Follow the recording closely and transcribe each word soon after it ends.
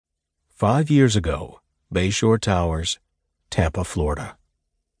5 years ago, Bayshore Towers, Tampa, Florida.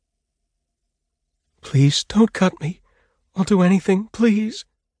 Please don't cut me. I'll do anything, please.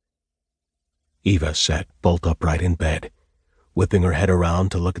 Eva sat bolt upright in bed, whipping her head around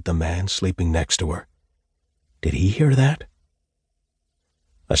to look at the man sleeping next to her. Did he hear that?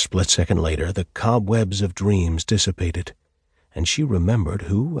 A split second later, the cobwebs of dreams dissipated, and she remembered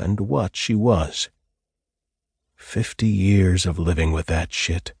who and what she was. 50 years of living with that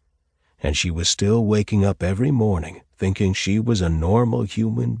shit, and she was still waking up every morning thinking she was a normal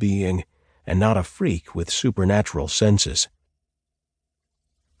human being and not a freak with supernatural senses.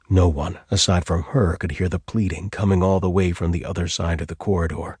 No one, aside from her, could hear the pleading coming all the way from the other side of the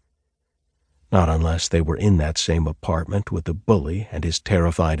corridor. Not unless they were in that same apartment with the bully and his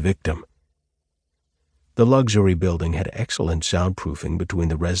terrified victim. The luxury building had excellent soundproofing between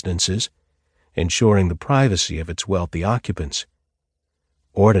the residences, ensuring the privacy of its wealthy occupants.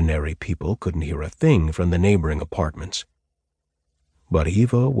 Ordinary people couldn't hear a thing from the neighboring apartments. But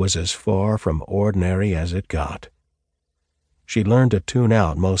Eva was as far from ordinary as it got. She learned to tune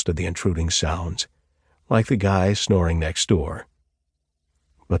out most of the intruding sounds, like the guy snoring next door.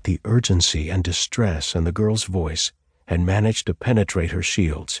 But the urgency and distress in the girl's voice had managed to penetrate her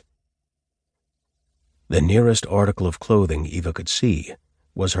shields. The nearest article of clothing Eva could see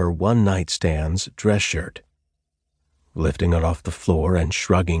was her one-night-stand's dress shirt. Lifting it off the floor and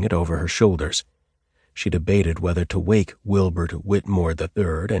shrugging it over her shoulders, she debated whether to wake Wilbert Whitmore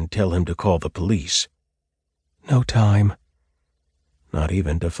III and tell him to call the police. No time. Not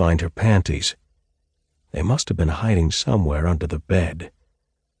even to find her panties. They must have been hiding somewhere under the bed.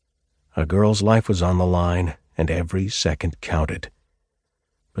 A girl's life was on the line, and every second counted.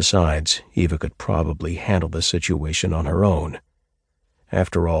 Besides, Eva could probably handle the situation on her own.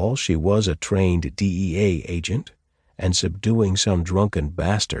 After all, she was a trained DEA agent, and subduing some drunken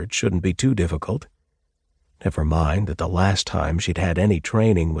bastard shouldn't be too difficult. Never mind that the last time she'd had any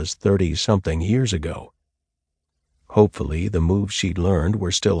training was 30-something years ago. Hopefully, the moves she'd learned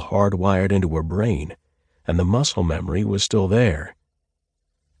were still hardwired into her brain, and the muscle memory was still there.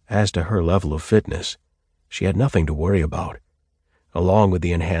 As to her level of fitness, she had nothing to worry about. Along with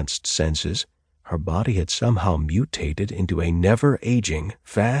the enhanced senses, her body had somehow mutated into a never-aging,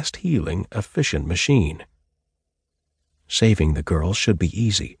 fast-healing, efficient machine. Saving the girl should be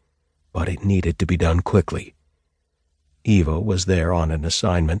easy, but it needed to be done quickly. Eva was there on an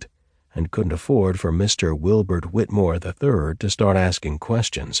assignment and couldn't afford for Mr. Wilbert Whitmore III to start asking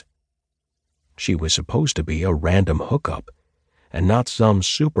questions. She was supposed to be a random hookup, and not some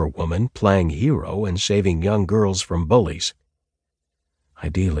superwoman playing hero and saving young girls from bullies.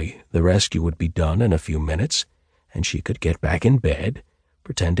 Ideally, the rescue would be done in a few minutes, and she could get back in bed,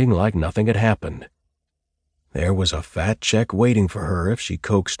 pretending like nothing had happened. There was a fat check waiting for her if she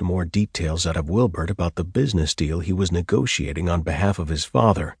coaxed more details out of Wilbert about the business deal he was negotiating on behalf of his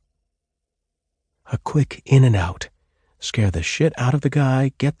father. A quick in and out. Scare the shit out of the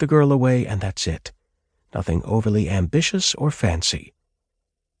guy, get the girl away, and that's it. Nothing overly ambitious or fancy.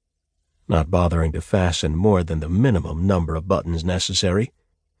 Not bothering to fasten more than the minimum number of buttons necessary,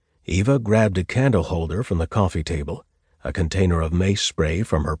 Eva grabbed a candle holder from the coffee table, a container of mace spray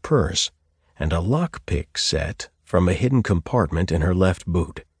from her purse, and a lockpick set from a hidden compartment in her left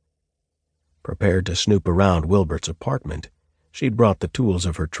boot. Prepared to snoop around Wilbert's apartment, she'd brought the tools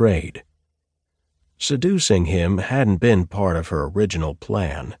of her trade. Seducing him hadn't been part of her original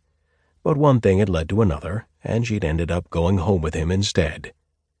plan, but one thing had led to another, and she'd ended up going home with him instead.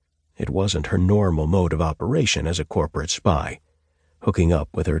 It wasn't her normal mode of operation as a corporate spy. Hooking up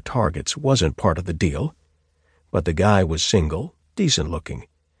with her targets wasn't part of the deal, but the guy was single, decent-looking,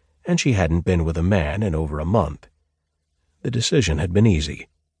 and she hadn't been with a man in over a month. The decision had been easy.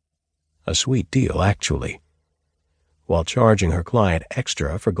 A sweet deal, actually. While charging her client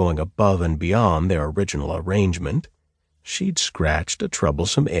extra for going above and beyond their original arrangement, she'd scratched a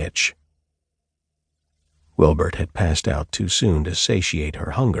troublesome itch. Wilbert had passed out too soon to satiate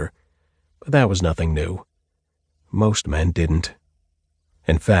her hunger, but that was nothing new. Most men didn't.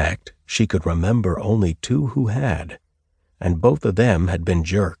 In fact, she could remember only 2 who had, and both of them had been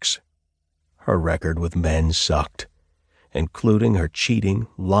jerks. Her record with men sucked, including her cheating,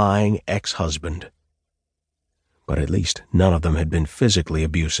 lying ex-husband. But at least none of them had been physically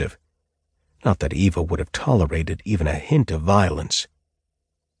abusive. Not that Eva would have tolerated even a hint of violence.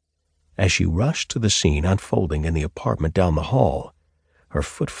 As she rushed to the scene unfolding in the apartment down the hall, her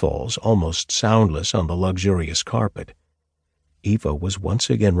footfalls almost soundless on the luxurious carpet, Eva was once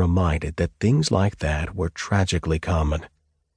again reminded that things like that were tragically common.